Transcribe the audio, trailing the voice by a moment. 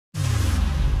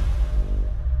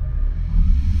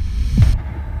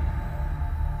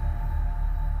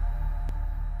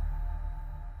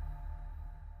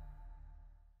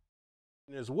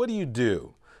is, what do you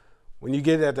do when you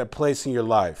get at that place in your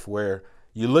life where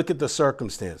you look at the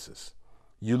circumstances,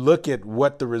 you look at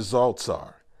what the results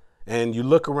are, and you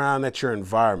look around at your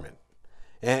environment,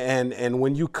 and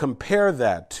when you compare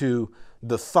that to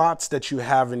the thoughts that you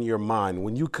have in your mind,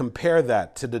 when you compare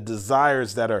that to the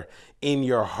desires that are in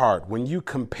your heart, when you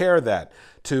compare that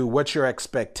to what your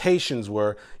expectations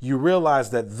were, you realize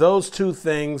that those two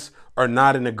things are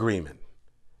not in agreement.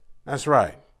 That's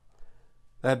right.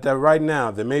 That right now,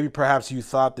 that maybe perhaps you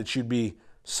thought that you'd be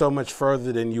so much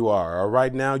further than you are, or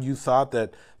right now you thought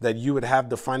that you would have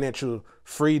the financial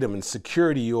freedom and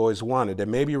security you always wanted, that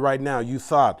maybe right now you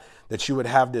thought that you would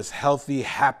have this healthy,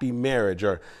 happy marriage,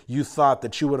 or you thought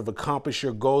that you would have accomplished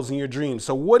your goals and your dreams.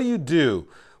 So what do you do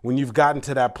when you've gotten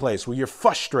to that place where you're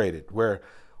frustrated, where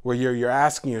you're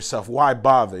asking yourself, why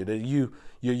bother? That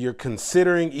you're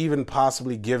considering even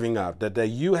possibly giving up, that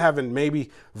you haven't maybe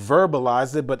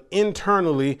verbalized it, but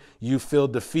internally you feel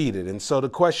defeated. And so the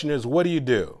question is, what do you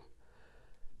do?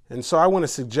 And so I want to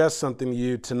suggest something to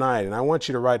you tonight, and I want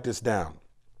you to write this down.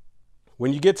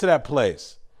 When you get to that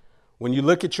place, when you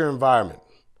look at your environment,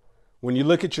 when you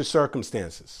look at your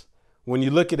circumstances, when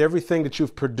you look at everything that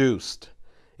you've produced,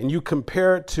 and you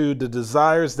compare it to the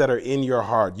desires that are in your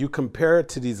heart, you compare it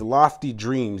to these lofty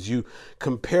dreams, you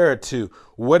compare it to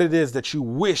what it is that you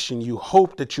wish and you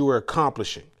hope that you are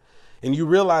accomplishing, and you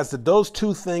realize that those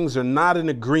two things are not in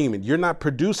agreement. You're not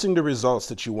producing the results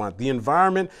that you want. The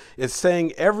environment is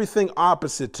saying everything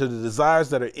opposite to the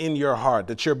desires that are in your heart,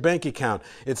 that your bank account,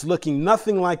 it's looking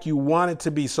nothing like you want it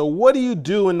to be. So what do you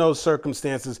do in those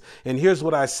circumstances? And here's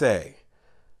what I say,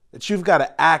 that you've got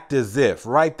to act as if.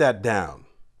 Write that down.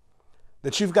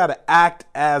 That you've got to act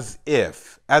as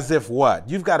if what?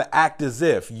 You've got to act as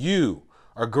if you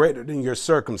are greater than your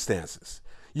circumstances.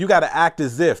 You got to act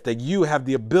as if that you have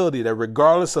the ability that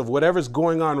regardless of whatever's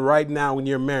going on right now in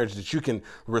your marriage, that you can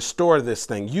restore this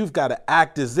thing. You've got to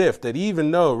act as if that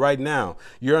even though right now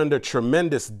you're under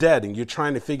tremendous debt and you're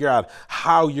trying to figure out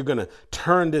how you're going to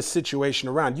turn this situation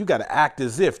around, you got to act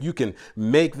as if you can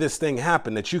make this thing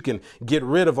happen, that you can get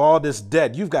rid of all this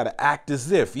debt. You've got to act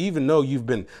as if, even though you've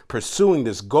been pursuing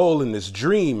this goal and this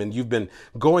dream and you've been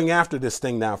going after this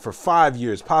thing now for 5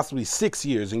 years, possibly 6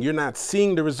 years, and you're not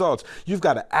seeing the results, you've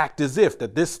got to act as if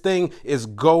that this thing is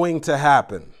going to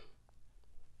happen.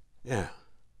 Yeah.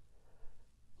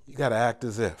 You got to act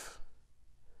as if.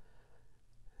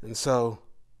 And so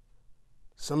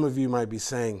some of you might be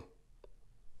saying,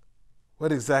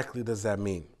 what exactly does that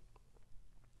mean?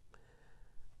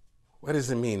 What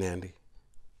does it mean, Andy?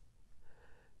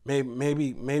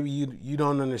 Maybe you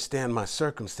don't understand my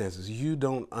circumstances. You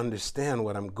don't understand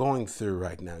what I'm going through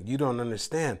right now. You don't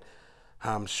understand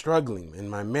how I'm struggling in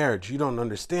my marriage. You don't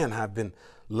understand how I've been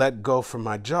let go from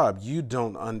my job. You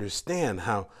don't understand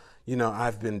how,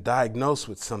 I've been diagnosed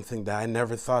with something that I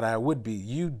never thought I would be.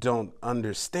 You don't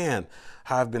understand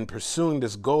how I've been pursuing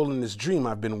this goal and this dream.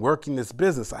 I've been working this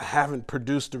business. I haven't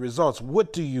produced the results.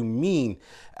 What do you mean,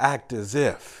 act as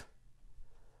if?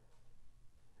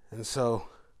 And so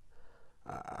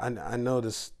I know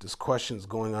this question's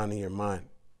going on in your mind.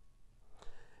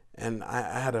 And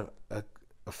I had a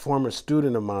former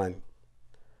student of mine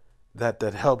that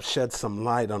helped shed some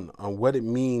light on what it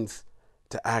means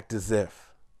to act as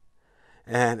if.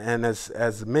 And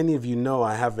as many of you know,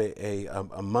 I have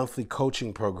a monthly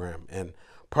coaching program, and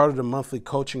part of the monthly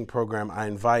coaching program, I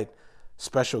invite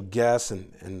special guests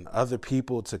and other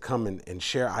people to come and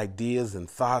share ideas and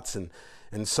thoughts.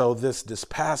 And so this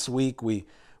past week, I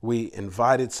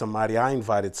invited somebody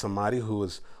who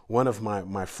was one of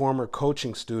my former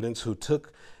coaching students, who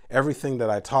took everything that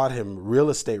I taught him real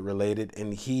estate related,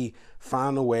 and he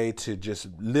found a way to just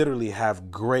literally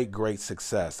have great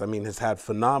success. I mean, has had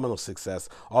phenomenal success,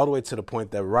 all the way to the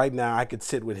point that right now I could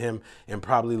sit with him and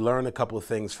probably learn a couple of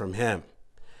things from him.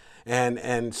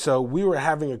 And so we were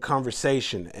having a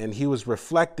conversation, and he was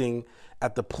reflecting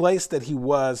at the place that he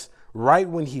was right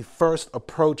when he first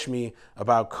approached me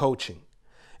about coaching.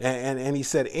 And he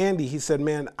said, Andy, he said,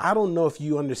 man, I don't know if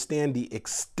you understand the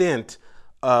extent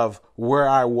of where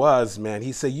I was, man.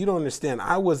 He said, you don't understand.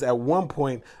 I was at one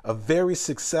point a very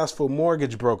successful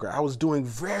mortgage broker. I was doing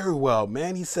very well,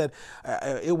 man. He said,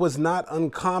 it was not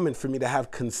uncommon for me to have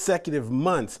consecutive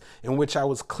months in which I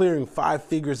was clearing 5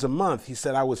 figures a month. He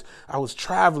said, I was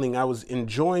traveling. I was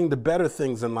enjoying the better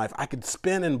things in life. I could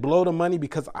spend and blow the money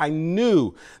because I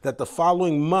knew that the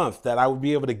following month that I would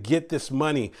be able to get this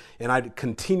money and I'd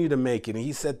continue to make it. And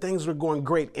he said, things were going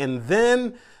great. And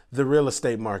then the real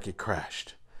estate market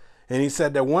crashed. And he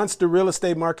said that once the real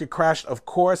estate market crashed, of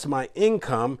course, my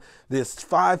income, this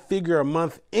 5-figure a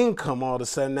month income, all of a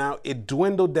sudden now, it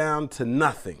dwindled down to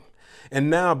nothing. And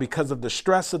now, because of the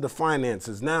stress of the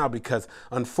finances, now because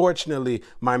unfortunately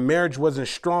my marriage wasn't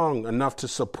strong enough to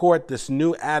support this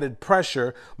new added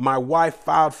pressure, my wife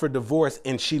filed for divorce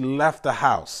and she left the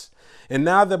house. And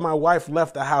now that my wife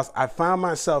left the house, I found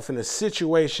myself in a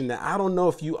situation that I don't know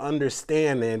if you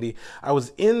understand, Andy. I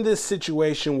was in this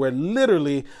situation where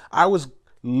literally I was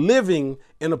living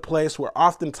in a place where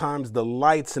oftentimes the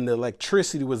lights and the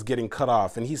electricity was getting cut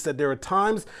off. And he said there are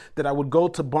times that I would go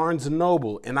to Barnes &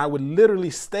 Noble and I would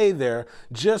literally stay there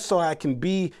just so I can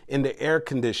be in the air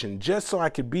condition, just so I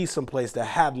could be someplace that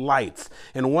had lights.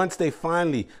 And once they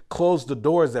finally closed the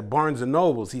doors at Barnes &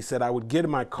 Noble's, he said I would get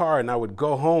in my car and I would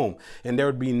go home and there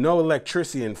would be no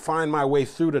electricity and find my way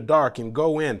through the dark and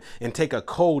go in and take a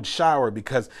cold shower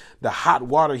because the hot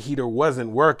water heater wasn't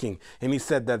working. And he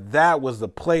said that that was the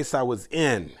place I was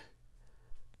in.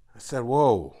 I said,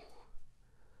 whoa. I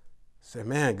said,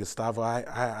 man, Gustavo,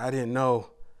 I didn't know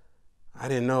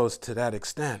it's to that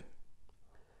extent.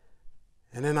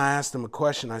 And then I asked him a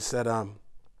question. I said,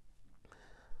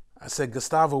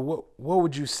 Gustavo, what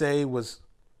would you say was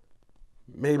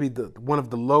maybe one of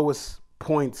the lowest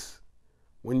points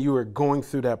when you were going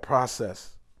through that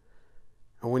process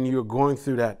and when you were going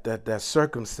through that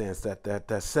circumstance,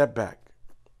 that setback?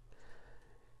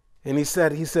 And he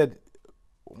said,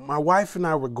 my wife and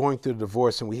I were going through the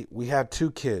divorce and we had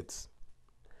 2 kids.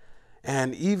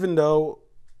 And even though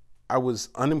I was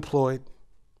unemployed,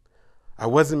 I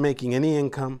wasn't making any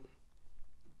income,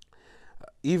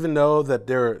 even though that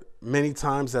there are many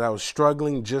times that I was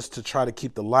struggling just to try to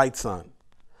keep the lights on,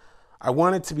 I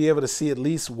wanted to be able to see at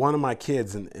least one of my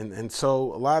kids. And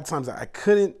so a lot of times I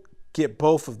couldn't get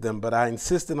both of them, but I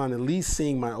insisted on at least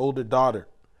seeing my older daughter.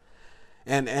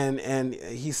 And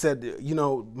he said, you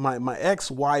know, my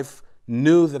ex-wife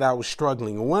knew that I was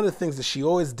struggling. And one of the things that she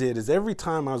always did is every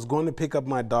time I was going to pick up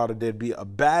my daughter, there'd be a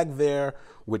bag there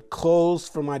with clothes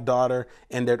for my daughter.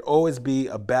 And there'd always be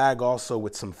a bag also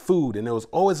with some food. And there was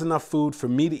always enough food for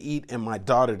me to eat and my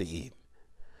daughter to eat.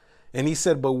 And he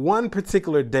said, but one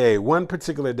particular day,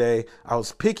 I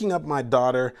was picking up my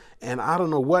daughter and I don't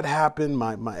know what happened.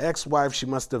 My ex-wife, she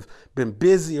must have been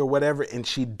busy or whatever, and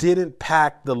she didn't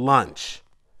pack the lunch.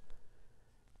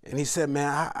 And he said,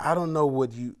 man, I don't know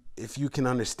if you can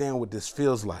understand what this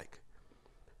feels like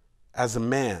as a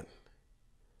man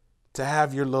to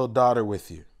have your little daughter with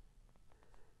you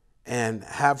and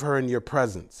have her in your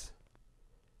presence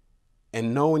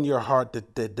and know in your heart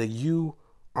that you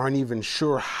aren't even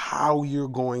sure how you're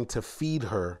going to feed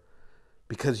her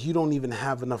because you don't even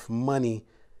have enough money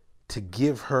to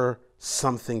give her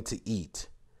something to eat.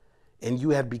 And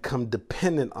you had become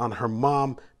dependent on her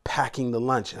mom packing the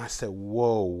lunch. And I said,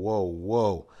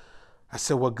 whoa. I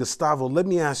said, well, Gustavo, let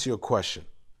me ask you a question.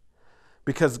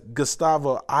 Because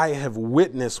Gustavo, I have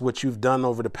witnessed what you've done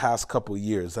over the past couple of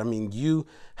years. I mean, you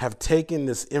have taken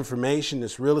this information,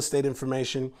 this real estate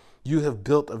information. You have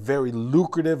built a very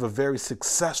lucrative, a very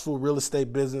successful real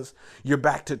estate business. You're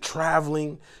back to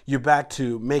traveling. You're back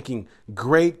to making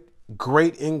great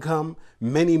income,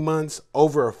 many months,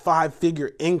 over a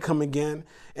 5-figure income again.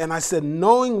 And I said,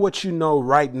 knowing what you know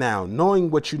right now,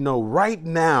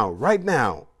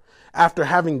 after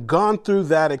having gone through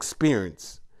that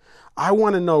experience, I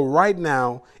want to know right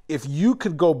now if you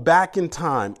could go back in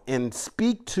time and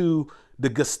speak to the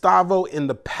Gustavo in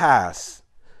the past,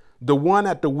 the one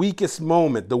at the weakest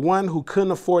moment, the one who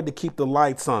couldn't afford to keep the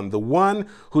lights on, the one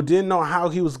who didn't know how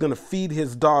he was going to feed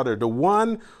his daughter, the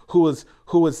one who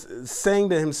was saying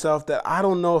to himself that I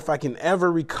don't know if I can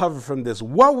ever recover from this.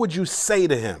 What would you say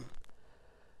to him?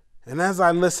 And as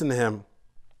I listened to him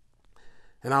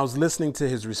and I was listening to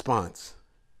his response,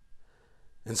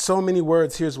 in so many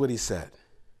words, here's what he said.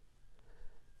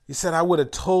 He said, I would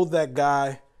have told that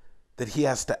guy that he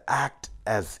has to act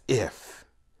as if.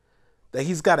 That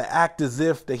he's got to act as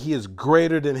if that he is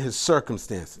greater than his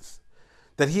circumstances.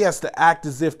 That he has to act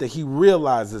as if that he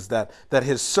realizes that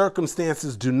his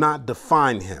circumstances do not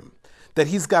define him. That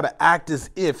he's got to act as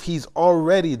if he's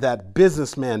already that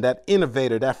businessman, that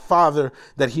innovator, that father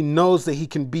that he knows that he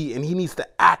can be, and he needs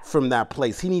to act from that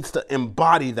place. He needs to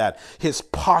embody that. His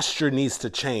posture needs to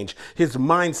change. His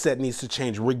mindset needs to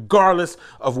change, regardless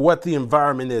of what the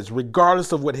environment is,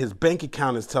 regardless of what his bank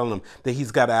account is telling him, that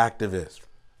he's got to act as if.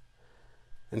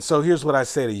 And so here's what I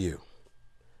say to you,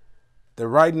 that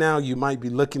right now you might be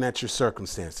looking at your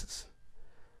circumstances.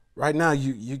 Right now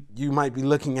you might be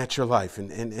looking at your life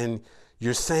and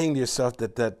you're saying to yourself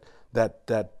that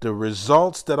the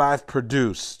results that I've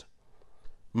produced,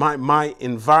 my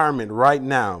environment right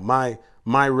now,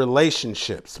 my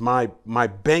relationships, my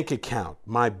bank account,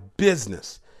 my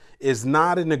business is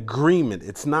not in agreement.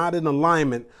 It's not in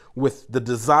alignment with the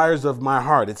desires of my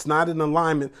heart. It's not in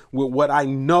alignment with what I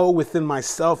know within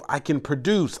myself I can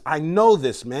produce. I know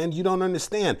this, man. You don't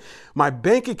understand. My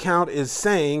bank account is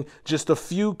saying just a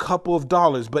few couple of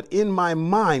dollars, but in my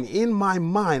mind,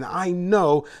 I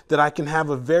know that I can have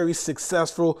a very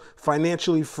successful,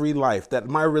 financially free life. That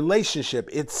my relationship,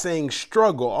 it's saying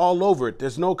struggle all over it.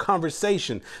 There's no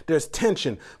conversation. There's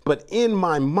tension. But in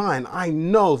my mind, I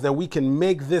know that we can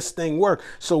make this thing work.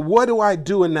 So what do I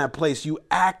do in that place? You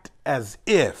act as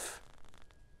if.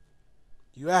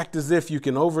 You act as if you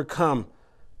can overcome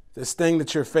this thing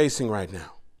that you're facing right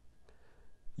now.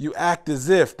 You act as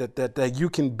if that you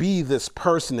can be this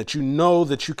person that you know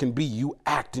that you can be. You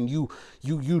act and you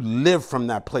live from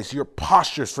that place. Your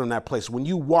posture's from that place. When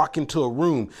you walk into a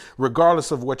room,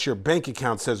 regardless of what your bank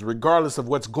account says, regardless of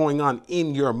what's going on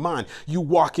in your mind, you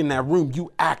walk in that room,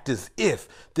 you act as if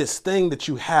this thing that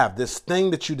you have, this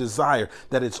thing that you desire,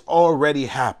 that it's already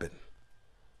happened.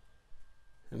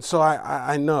 And so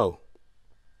I know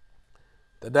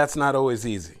that that's not always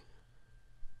easy.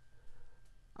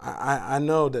 I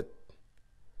know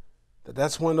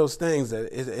that's one of those things that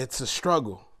it's a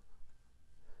struggle.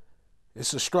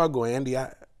 It's a struggle, Andy.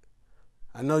 I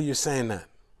know you're saying that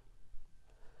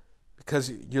because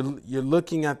you're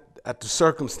looking at the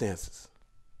circumstances.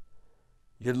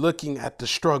 You're looking at the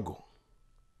struggle.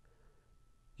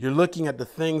 You're looking at the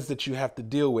things that you have to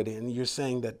deal with, and you're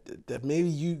saying that maybe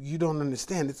you don't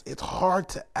understand. It's hard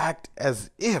to act as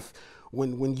if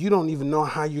when you don't even know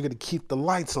how you're going to keep the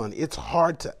lights on. It's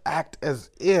hard to act as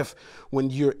if when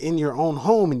you're in your own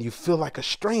home and you feel like a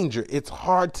stranger. It's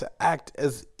hard to act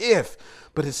as if,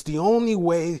 but it's the only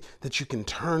way that you can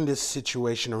turn this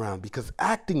situation around, because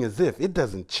acting as if, it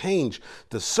doesn't change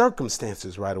the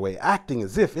circumstances right away. Acting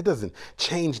as if, it doesn't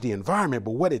change the environment,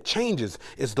 but what it changes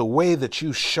is the way that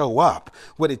you show up.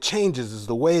 What it changes is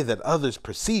the way that others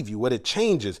perceive you. What it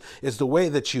changes is the way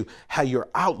that you have your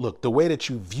outlook, the way that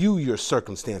you view your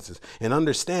circumstances, and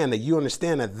understand that you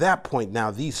understand at that point now,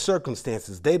 these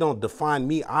circumstances, they don't define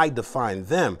me, I define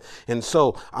them. And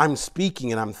so I'm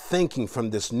speaking and I'm thinking from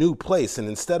this new place. And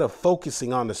instead of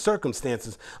focusing on the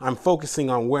circumstances, I'm focusing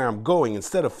on where I'm going.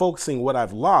 Instead of focusing what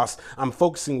I've lost, I'm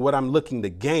focusing what I'm looking to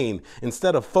gain.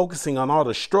 Instead of focusing on all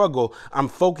the struggle, I'm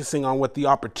focusing on what the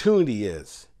opportunity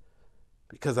is,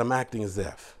 because I'm acting as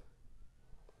if.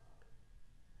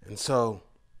 And so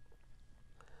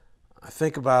I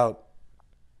think about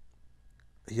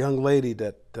a young lady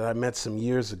that I met some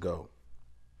years ago.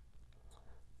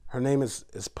 Her name is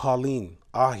Pauline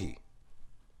Ahi.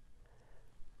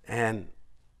 And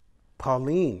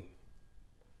Pauline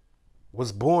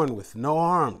was born with no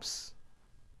arms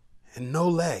and no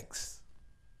legs.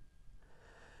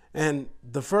 And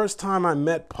the first time I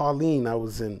met Pauline, I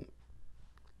was in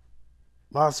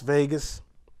Las Vegas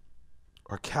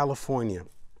or California.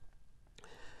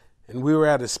 And we were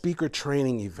at a speaker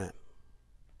training event.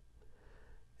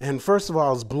 And first of all,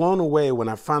 I was blown away when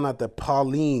I found out that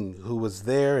Pauline, who was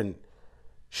there, and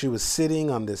she was sitting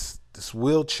on this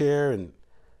wheelchair, and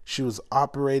she was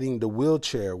operating the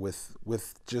wheelchair with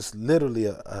just literally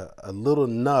a little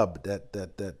nub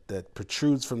that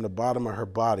protrudes from the bottom of her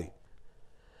body.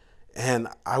 And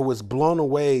I was blown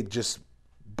away just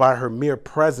by her mere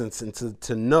presence, and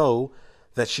to know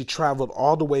that she traveled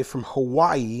all the way from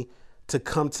Hawaii to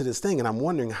come to this thing. And I'm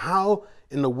wondering, how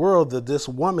in the world did this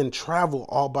woman travel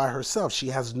all by herself? She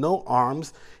has no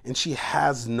arms and she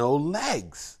has no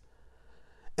legs.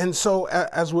 And so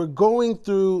as we're going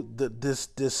through this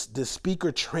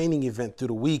speaker training event through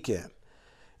the weekend,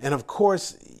 and of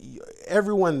course,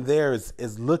 everyone there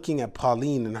is looking at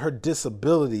Pauline, and her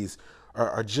disabilities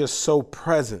are just so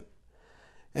present.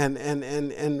 And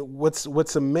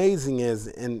what's amazing is,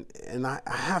 and I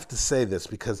have to say this,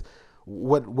 because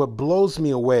what blows me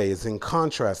away is, in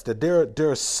contrast, that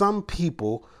there are some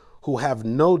people who have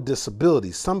no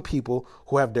disabilities, some people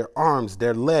who have their arms,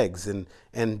 their legs, and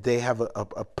they have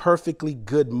a perfectly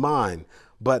good mind,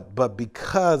 but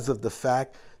because of the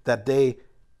fact that they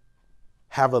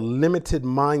have a limited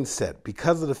mindset,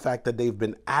 because of the fact that they've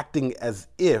been acting as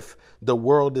if the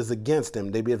world is against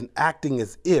them. They've been acting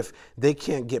as if they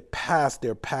can't get past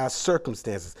their past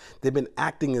circumstances. They've been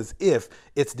acting as if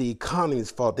it's the economy's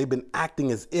fault. They've been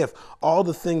acting as if all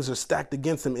the things are stacked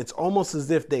against them. It's almost as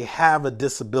if they have a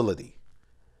disability.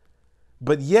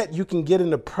 But yet you can get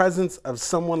in the presence of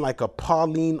someone like a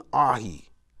Pauline Ahi,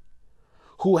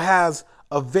 who has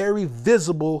a very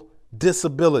visible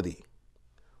disability,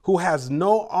 who has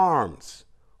no arms,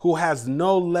 who has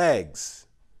no legs.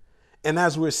 And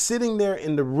as we're sitting there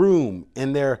in the room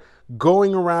and they're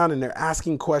going around and they're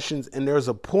asking questions, and there's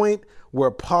a point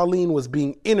where Pauline was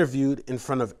being interviewed in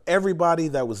front of everybody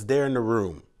that was there in the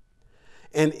room.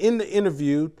 And in the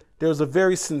interview, there was a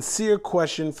very sincere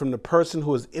question from the person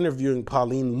who was interviewing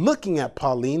Pauline, looking at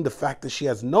Pauline, the fact that she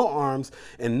has no arms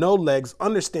and no legs,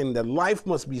 understanding that life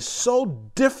must be so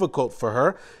difficult for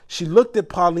her. She looked at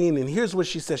Pauline, and here's what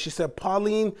she said. She said,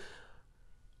 Pauline,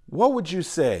 what would you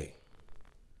say?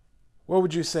 What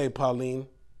would you say, Pauline,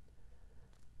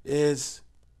 is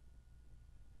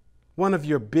one of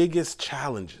your biggest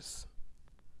challenges?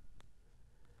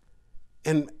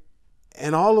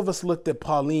 And all of us looked at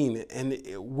Pauline, and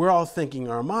we're all thinking in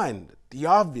our mind, the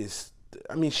obvious.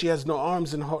 I mean, she has no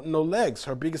arms and no legs.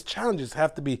 Her biggest challenges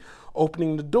have to be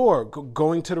opening the door,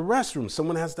 going to the restroom.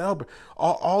 Someone has to help her.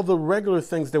 All the regular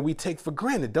things that we take for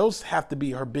granted, those have to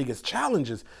be her biggest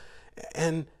challenges.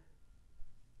 And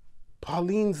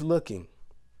Pauline's looking.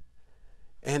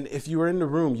 And if you were in the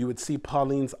room, you would see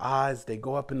Pauline's eyes. They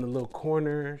go up in the little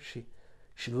corner.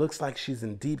 She looks like she's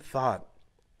in deep thought.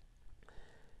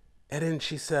 And then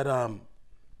she said, I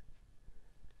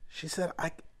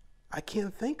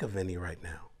can't think of any right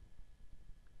now.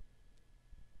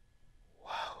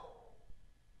 Wow.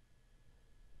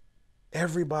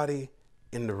 Everybody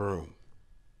in the room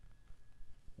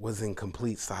was in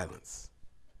complete silence.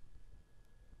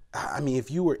 I mean,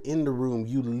 if you were in the room,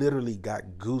 you literally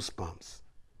got goosebumps.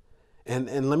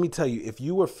 And let me tell you, if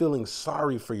you were feeling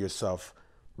sorry for yourself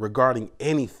regarding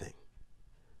anything,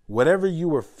 whatever you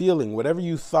were feeling, whatever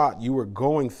you thought you were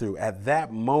going through at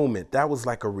that moment, that was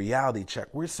like a reality check.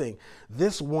 We're saying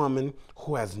this woman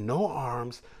who has no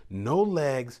arms, no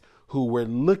legs, who we're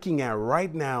looking at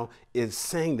right now is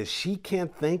saying that she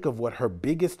can't think of what her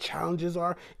biggest challenges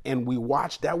are. And we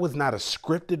watched, that was not a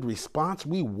scripted response.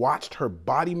 We watched her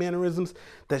body mannerisms,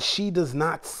 that she does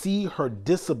not see her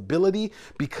disability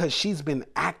because she's been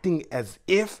acting as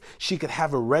if she could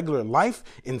have a regular life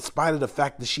in spite of the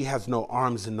fact that she has no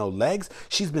arms and no legs.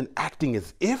 She's been acting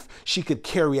as if she could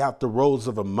carry out the roles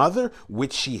of a mother,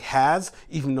 which she has,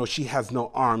 even though she has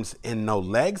no arms and no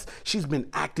legs. She's been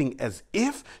acting as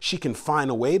if she can find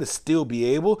a way to still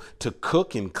be able to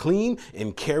cook and clean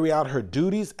and carry out her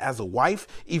duties as a wife,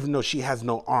 even though she has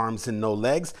no arms and no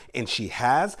legs, and she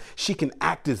has. She can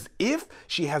act as if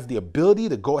she has the ability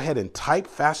to go ahead and type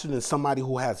faster than somebody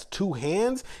who has two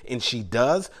hands, and she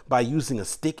does by using a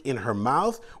stick in her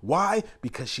mouth. Why?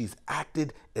 Because she's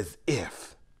acted as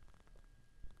if,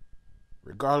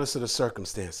 regardless of the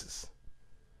circumstances,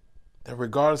 that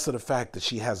regardless of the fact that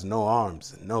she has no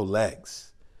arms and no legs,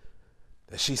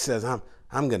 that she says,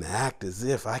 I'm going to act as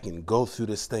if I can go through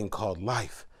this thing called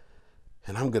life,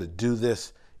 and I'm going to do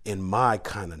this in my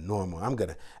kind of normal. I'm going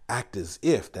to act as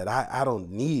if that I don't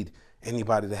need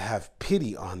anybody to have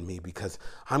pity on me, because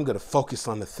I'm going to focus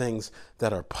on the things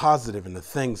that are positive and the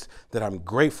things that I'm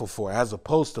grateful for, as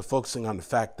opposed to focusing on the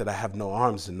fact that I have no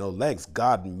arms and no legs.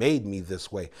 God made me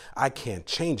this way. I can't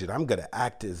change it. I'm going to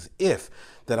act as if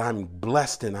that I'm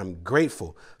blessed and I'm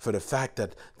grateful for the fact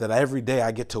that every day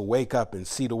I get to wake up and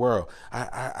see the world.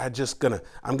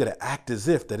 I'm gonna act as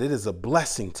if that it is a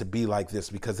blessing to be like this,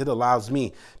 because it allows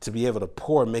me to be able to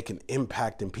pour and make an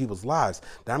impact in people's lives.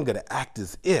 That I'm gonna act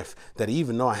as if that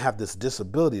even though I have this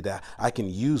disability, that I can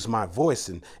use my voice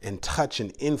and touch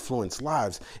and influence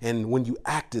lives. And when you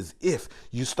act as if,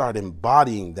 you start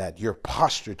embodying that, your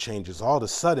posture changes. All of a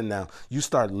sudden now, you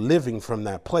start living from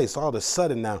that place. All of a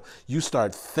sudden now, you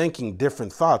start thinking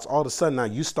different thoughts. All of a sudden now,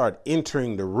 you start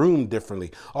entering the room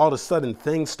differently. All of a sudden,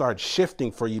 things start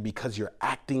shifting for you because you're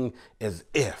acting as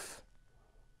if.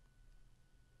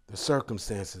 The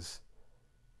circumstances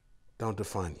don't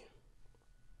define you.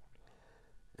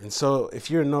 And so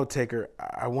if you're a note taker,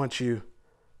 I want you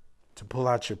to pull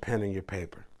out your pen and your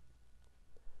paper.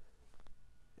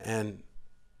 And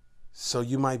so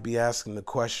you might be asking the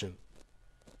question,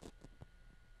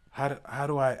 how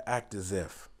do I act as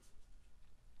if?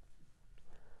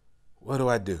 What do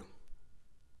I do?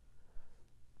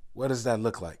 What does that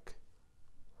look like?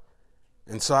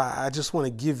 And so I just want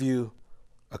to give you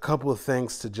a couple of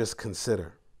things to just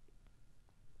consider.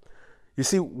 You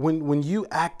see, when you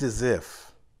act as if,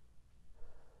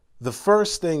 the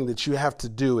first thing that you have to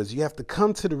do is you have to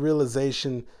come to the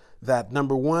realization that,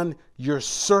 number one, your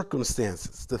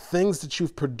circumstances, the things that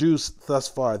you've produced thus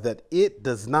far, that it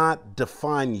does not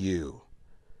define you.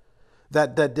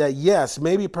 That yes,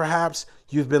 maybe perhaps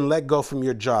you've been let go from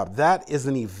your job. That is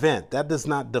an event. That does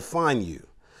not define you.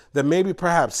 That maybe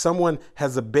perhaps someone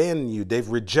has abandoned you. They've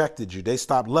rejected you. They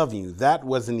stopped loving you. That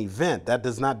was an event. That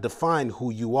does not define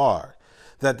who you are.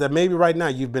 That maybe right now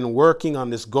you've been working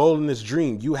on this goal and this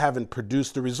dream. You haven't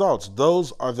produced the results.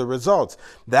 Those are the results.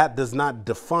 That does not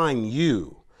define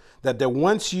you. that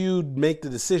once you make the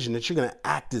decision that you're going to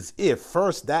act as if,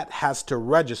 first that has to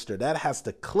register, that has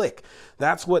to click.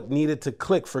 That's what needed to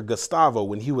click for Gustavo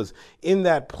when he was in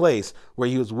that place where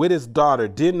he was with his daughter,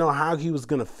 didn't know how he was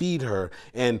going to feed her,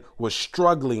 and was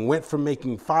struggling, went from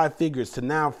making 5 figures to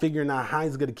now figuring out how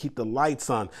he's going to keep the lights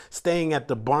on, staying at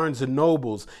the Barnes and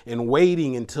Nobles and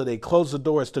waiting until they close the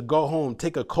doors to go home,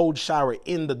 take a cold shower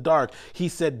in the dark. He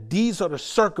said, these are the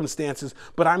circumstances,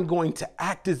 but I'm going to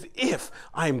act as if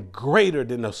I'm greater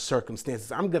than those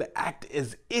circumstances. I'm going to act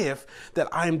as if that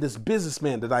I am this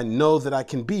businessman that I know that I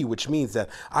can be, which means that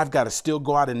I've got to still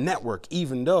go out and network,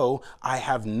 even though I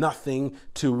have nothing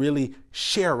to really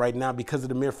share right now because of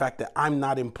the mere fact that I'm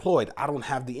not employed. I don't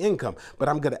have the income, but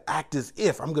I'm going to act as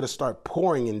if I'm going to start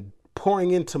pouring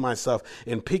into myself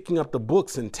and picking up the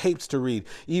books and tapes to read,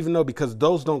 even though because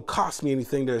those don't cost me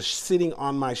anything, they're sitting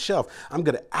on my shelf. I'm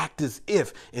going to act as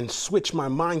if and switch my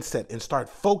mindset and start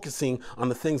focusing on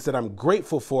the things that I'm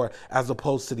grateful for as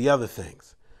opposed to the other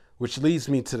things, which leads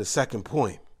me to the second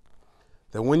point.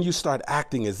 That when you start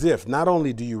acting as if, not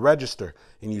only do you register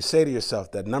and you say to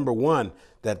yourself that number one,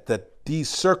 that these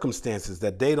circumstances,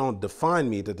 that they don't define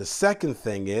me, that the second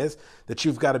thing is that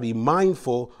you've got to be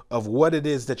mindful of what it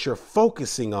is that you're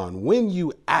focusing on. When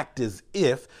you act as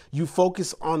if, you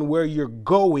focus on where you're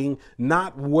going,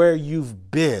 not where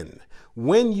you've been.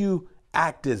 When you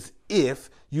act as if,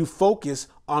 you focus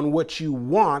on what you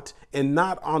want and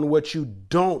not on what you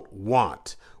don't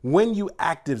want. When you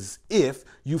act as if,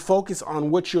 you focus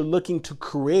on what you're looking to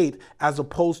create as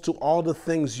opposed to all the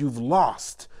things you've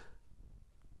lost.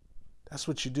 That's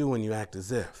what you do when you act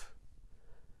as if.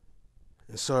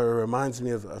 And so it reminds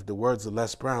me of the words of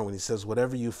Les Brown when he says,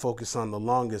 whatever you focus on the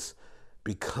longest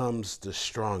becomes the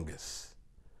strongest.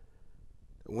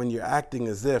 When you're acting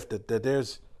as if, that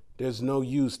there's no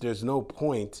use, there's no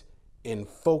point in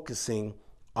focusing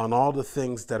on all the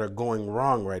things that are going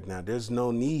wrong right now. There's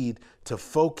no need to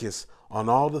focus on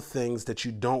all the things that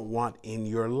you don't want in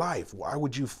your life. Why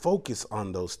would you focus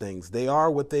on those things? They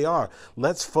are what they are.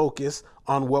 Let's focus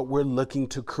on what we're looking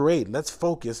to create. Let's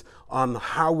focus on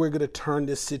how we're going to turn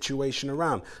this situation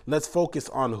around. Let's focus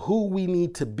on who we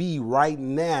need to be right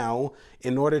now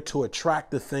in order to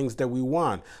attract the things that we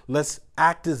want. Let's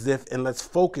act as if, and let's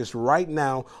focus right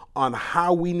now on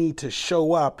how we need to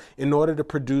show up in order to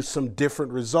produce some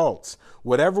different results.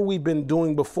 Whatever we've been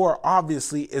doing before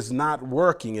obviously is not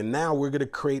working, and now we're going to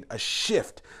create a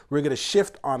shift. We're going to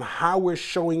shift on how we're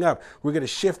showing up. We're going to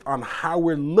shift on how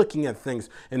we're looking at things,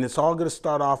 and it's all going to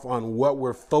start off on what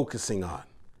we're focusing on.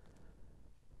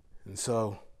 And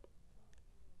so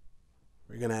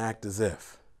we're going to act as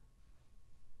if.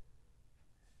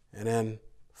 And then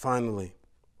finally,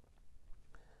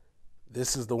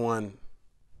 this is the one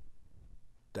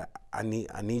that I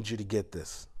need you to get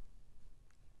this.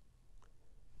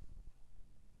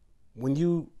 When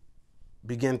you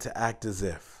begin to act as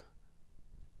if,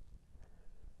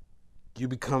 you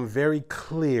become very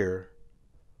clear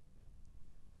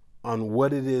on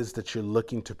what it is that you're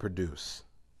looking to produce.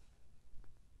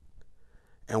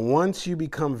 And once you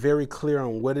become very clear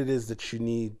on what it is that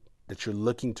you're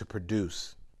looking to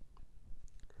produce,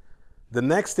 the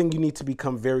next thing you need to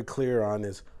become very clear on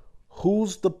is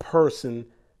who's the person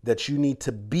that you need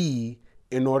to be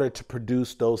in order to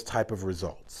produce those type of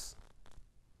results.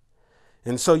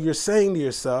 And so you're saying to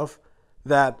yourself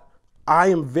that I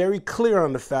am very clear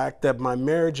on the fact that my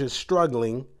marriage is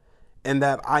struggling and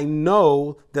that I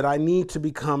know that I need to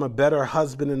become a better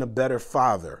husband and a better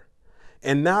father.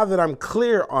 And now that I'm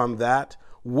clear on that,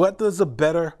 what does a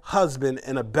better husband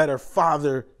and a better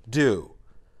father do?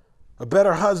 A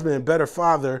better husband and better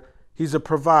father, he's a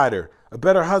provider. A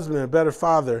better husband and a better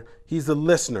father, he's a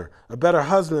listener. A better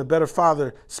husband and a better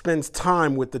father spends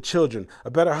time with the children. A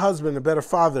better husband and a better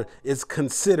father is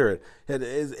considerate,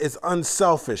 is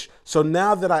unselfish. So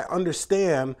now that I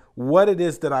understand what it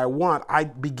is that I want, I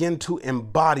begin to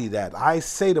embody that. I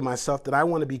say to myself that I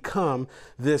want to become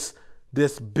this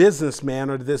businessman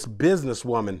or this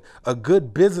businesswoman. A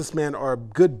good businessman or a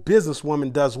good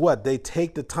businesswoman does what? They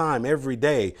take the time every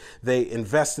day. They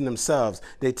invest in themselves.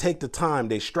 They take the time.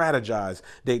 They strategize.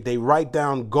 They write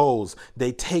down goals.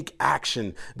 They take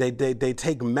action. They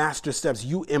take master steps.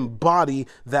 You embody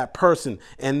that person,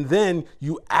 and then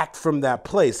you act from that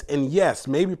place. And yes,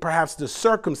 maybe perhaps the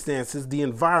circumstances, the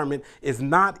environment is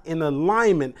not in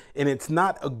alignment and it's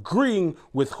not agreeing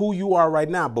with who you are right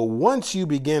now. But once you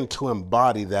begin to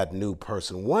embody that new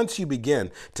person, once you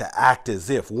begin to act as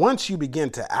if, once you begin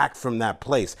to act from that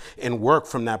place and work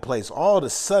from that place, all of a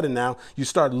sudden now you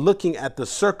start looking at the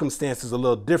circumstances a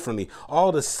little differently. All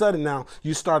of a sudden now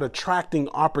you start attracting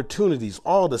opportunities.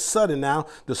 All of a sudden now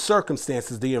the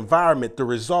circumstances, the environment, the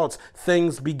results,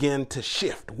 things begin to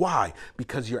shift. Why?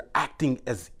 Because you're acting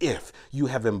as if you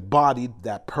have embodied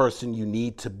that person you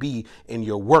need to be, and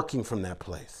you're working from that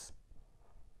place.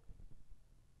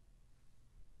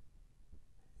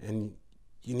 And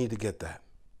you need to get that.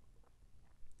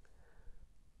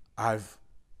 I've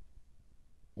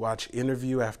watched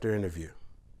interview after interview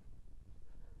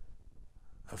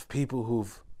of people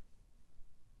who've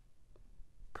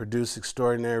produced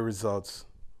extraordinary results.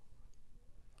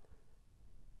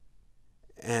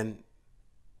 And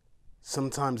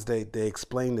sometimes they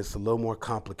explain this a little more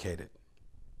complicated.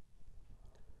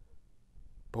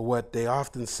 But what they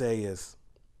often say is,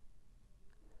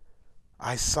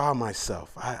 I saw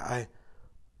myself. I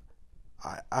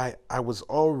was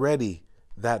already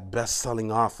that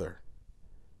best-selling author,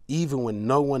 even when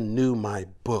no one knew my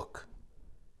book.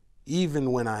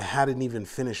 Even when I hadn't even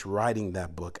finished writing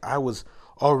that book, I was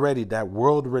already that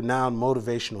world-renowned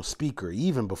motivational speaker,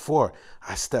 even before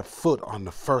I stepped foot on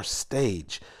the first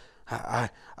stage.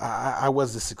 I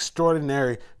was this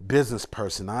extraordinary business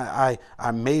person. I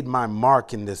made my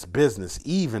mark in this business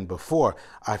even before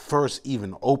I first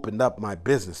even opened up my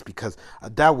business, because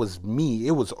that was me.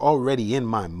 It was already in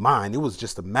my mind. It was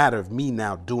just a matter of me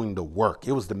now doing the work.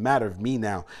 It was the matter of me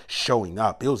now showing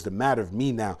up. It was the matter of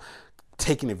me now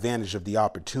taking advantage of the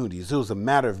opportunities. It was a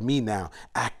matter of me now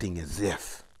acting as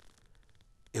if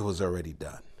it was already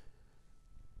done.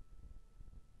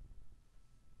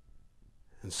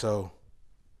 And so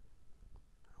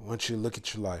I want you to look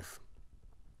at your life.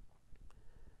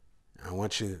 I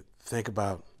want you to think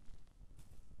about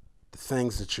the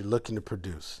things that you're looking to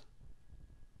produce,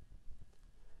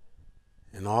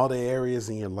 and all the areas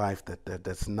in your life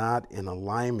that's not in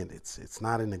alignment. It's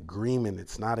not in agreement.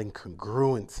 It's not in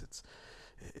congruence.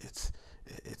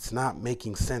 It's not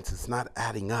making sense. It's not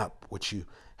adding up, what you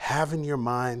have in your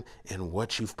mind and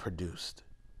what you've produced.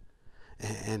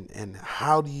 And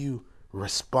how do you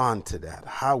respond to that?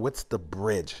 What's the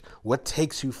bridge? What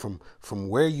takes you from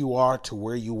where you are to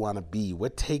where you want to be?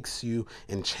 What takes you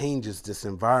and changes this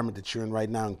environment that you're in right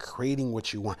now and creating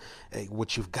what you want?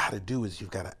 What you've got to do is you've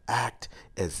got to act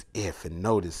as if. And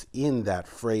notice in that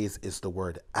phrase is the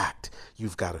word act.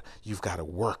 You've got to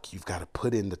work. You've got to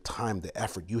put in the time, the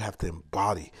effort. You have to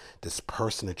embody this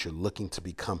person that you're looking to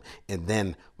become, and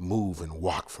then move and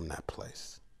walk from that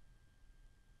place.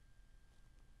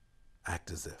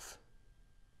 Act as if.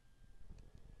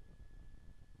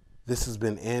 This has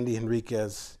been Andy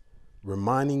Henriquez,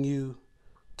 reminding you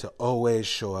to always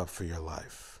show up for your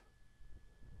life.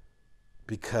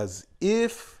 Because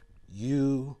if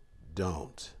you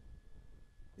don't,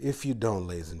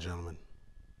 ladies and gentlemen,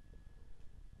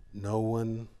 no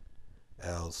one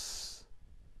else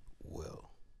will.